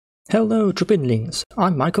Hello Jobinlings,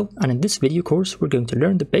 I'm Michael, and in this video course we're going to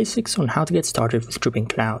learn the basics on how to get started with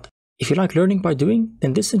Jobin.cloud. If you like learning by doing,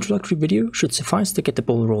 then this introductory video should suffice to get the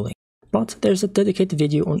ball rolling. But there's a dedicated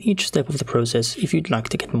video on each step of the process if you'd like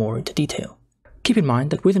to get more into detail. Keep in mind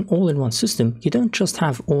that with an all-in-one system, you don't just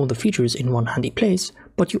have all the features in one handy place,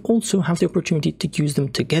 but you also have the opportunity to use them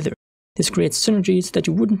together. This creates synergies that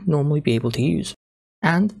you wouldn't normally be able to use,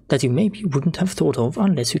 and that you maybe wouldn't have thought of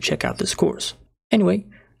unless you check out this course. Anyway,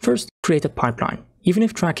 first, create a pipeline. Even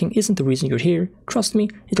if tracking isn't the reason you're here, trust me,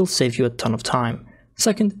 it'll save you a ton of time.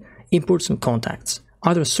 Second, import some contacts,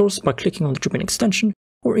 either source by clicking on the Jobin extension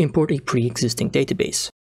or import a pre-existing database.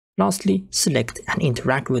 Lastly, select and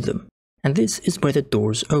interact with them. And this is where the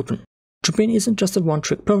doors open. Jobin isn't just a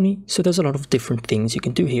one-trick pony, so there's a lot of different things you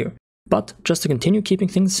can do here. But just to continue keeping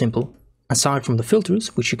things simple, aside from the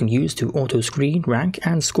filters, which you can use to auto-screen, rank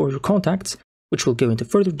and score your contacts, which we'll go into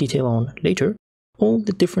further detail on later, all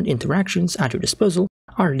the different interactions at your disposal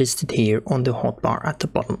are listed here on the hotbar at the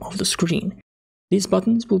bottom of the screen. These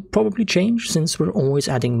buttons will probably change since we're always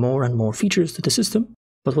adding more and more features to the system,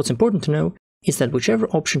 but what's important to know is that whichever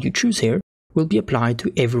option you choose here will be applied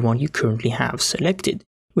to everyone you currently have selected,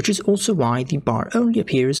 which is also why the bar only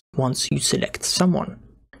appears once you select someone.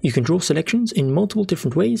 You can draw selections in multiple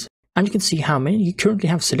different ways, and you can see how many you currently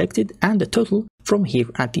have selected and the total from here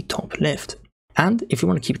at the top left. And if you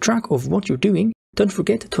want to keep track of what you're doing, don't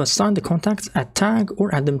forget to assign the contacts a tag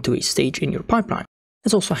or add them to a stage in your pipeline.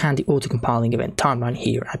 There's also a handy auto-compiling event timeline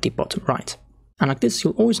here at the bottom right. And like this,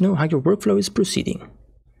 you'll always know how your workflow is proceeding.